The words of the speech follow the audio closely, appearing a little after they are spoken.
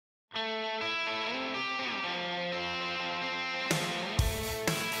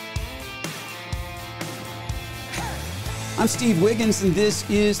I'm Steve Wiggins, and this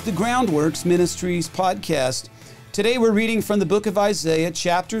is the Groundworks Ministries podcast. Today we're reading from the book of Isaiah,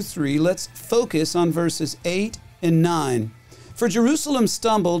 chapter 3. Let's focus on verses 8 and 9. For Jerusalem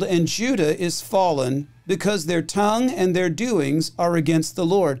stumbled, and Judah is fallen, because their tongue and their doings are against the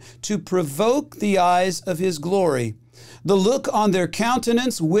Lord, to provoke the eyes of his glory. The look on their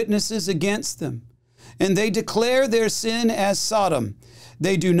countenance witnesses against them, and they declare their sin as Sodom.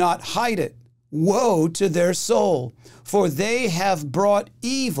 They do not hide it. Woe to their soul, for they have brought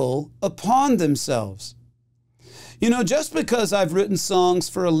evil upon themselves. You know, just because I've written songs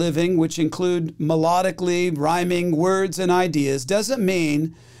for a living, which include melodically rhyming words and ideas, doesn't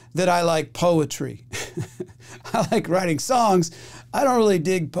mean that I like poetry. I like writing songs. I don't really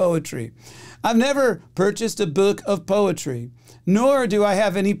dig poetry. I've never purchased a book of poetry, nor do I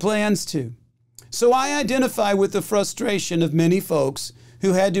have any plans to. So I identify with the frustration of many folks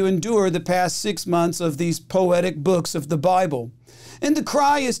who had to endure the past 6 months of these poetic books of the Bible. And the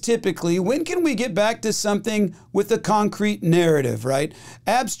cry is typically, when can we get back to something with a concrete narrative, right?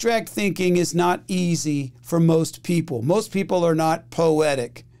 Abstract thinking is not easy for most people. Most people are not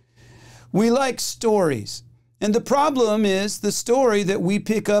poetic. We like stories. And the problem is the story that we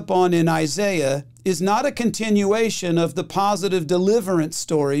pick up on in Isaiah is not a continuation of the positive deliverance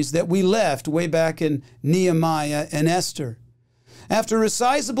stories that we left way back in Nehemiah and Esther. After a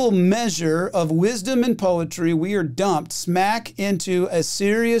sizable measure of wisdom and poetry, we are dumped smack into a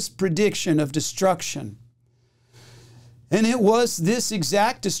serious prediction of destruction. And it was this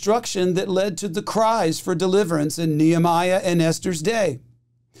exact destruction that led to the cries for deliverance in Nehemiah and Esther's day.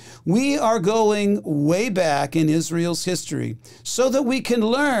 We are going way back in Israel's history so that we can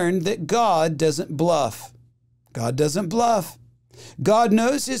learn that God doesn't bluff. God doesn't bluff. God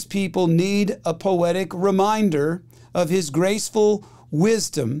knows his people need a poetic reminder of his graceful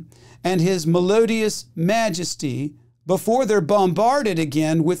wisdom and his melodious majesty before they're bombarded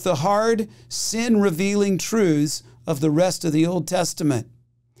again with the hard, sin-revealing truths of the rest of the Old Testament.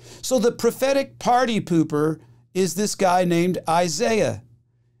 So the prophetic party pooper is this guy named Isaiah.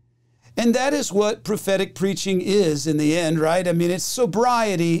 And that is what prophetic preaching is in the end, right? I mean, it's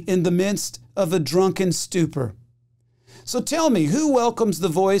sobriety in the midst of a drunken stupor. So tell me, who welcomes the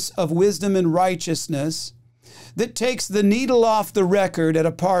voice of wisdom and righteousness that takes the needle off the record at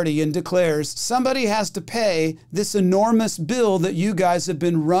a party and declares, somebody has to pay this enormous bill that you guys have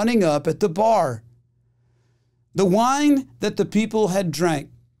been running up at the bar? The wine that the people had drank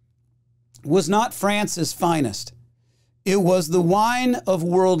was not France's finest. It was the wine of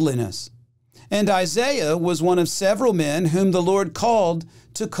worldliness. And Isaiah was one of several men whom the Lord called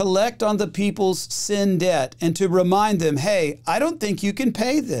to collect on the people's sin debt and to remind them, hey, I don't think you can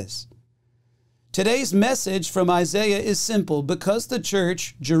pay this. Today's message from Isaiah is simple. Because the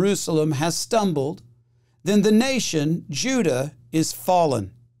church, Jerusalem, has stumbled, then the nation, Judah, is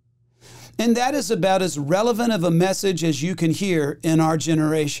fallen. And that is about as relevant of a message as you can hear in our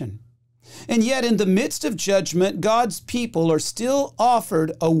generation. And yet, in the midst of judgment, God's people are still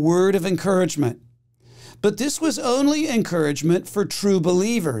offered a word of encouragement. But this was only encouragement for true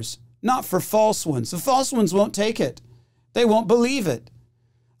believers, not for false ones. The false ones won't take it. They won't believe it.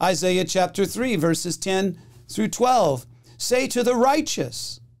 Isaiah chapter 3, verses 10 through 12. Say to the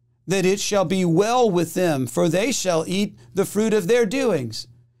righteous that it shall be well with them, for they shall eat the fruit of their doings.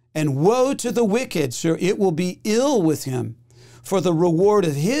 And woe to the wicked, for it will be ill with him, for the reward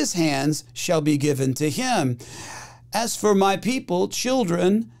of his hands shall be given to him. As for my people,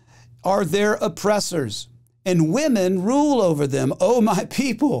 children are their oppressors, and women rule over them. O my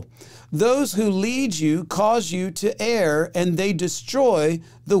people, those who lead you cause you to err, and they destroy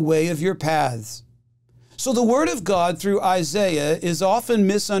the way of your paths. So the word of God through Isaiah is often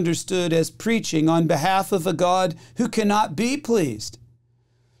misunderstood as preaching on behalf of a God who cannot be pleased.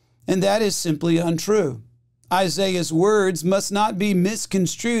 And that is simply untrue. Isaiah's words must not be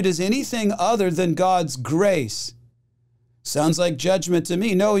misconstrued as anything other than God's grace. Sounds like judgment to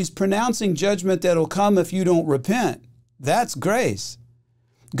me. No, he's pronouncing judgment that'll come if you don't repent. That's grace.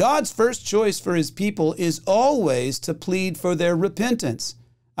 God's first choice for his people is always to plead for their repentance.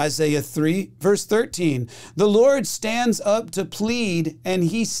 Isaiah 3, verse 13. The Lord stands up to plead, and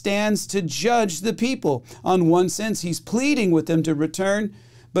he stands to judge the people. On one sense, he's pleading with them to return,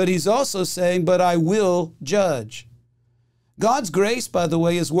 but he's also saying, but I will judge. God's grace, by the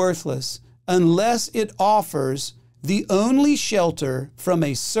way, is worthless unless it offers the only shelter from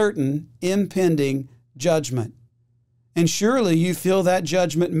a certain impending judgment. And surely you feel that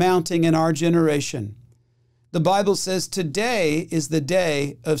judgment mounting in our generation. The Bible says today is the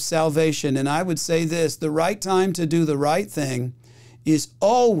day of salvation. And I would say this, the right time to do the right thing is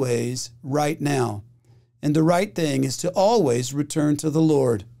always right now. and the right thing is to always return to the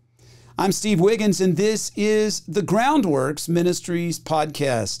Lord. I'm Steve Wiggins, and this is the Groundworks Ministries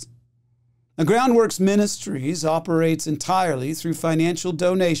podcast. Now, Groundworks Ministries operates entirely through financial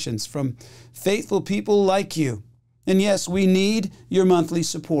donations from faithful people like you. And yes, we need your monthly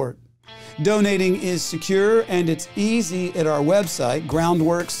support. Donating is secure and it's easy at our website,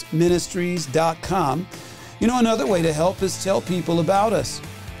 groundworksministries.com. Another way to help is tell people about us.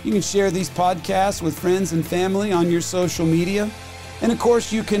 You can share these podcasts with friends and family on your social media. And of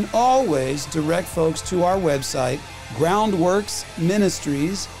course, you can always direct folks to our website,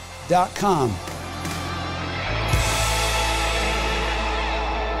 groundworksministries.com.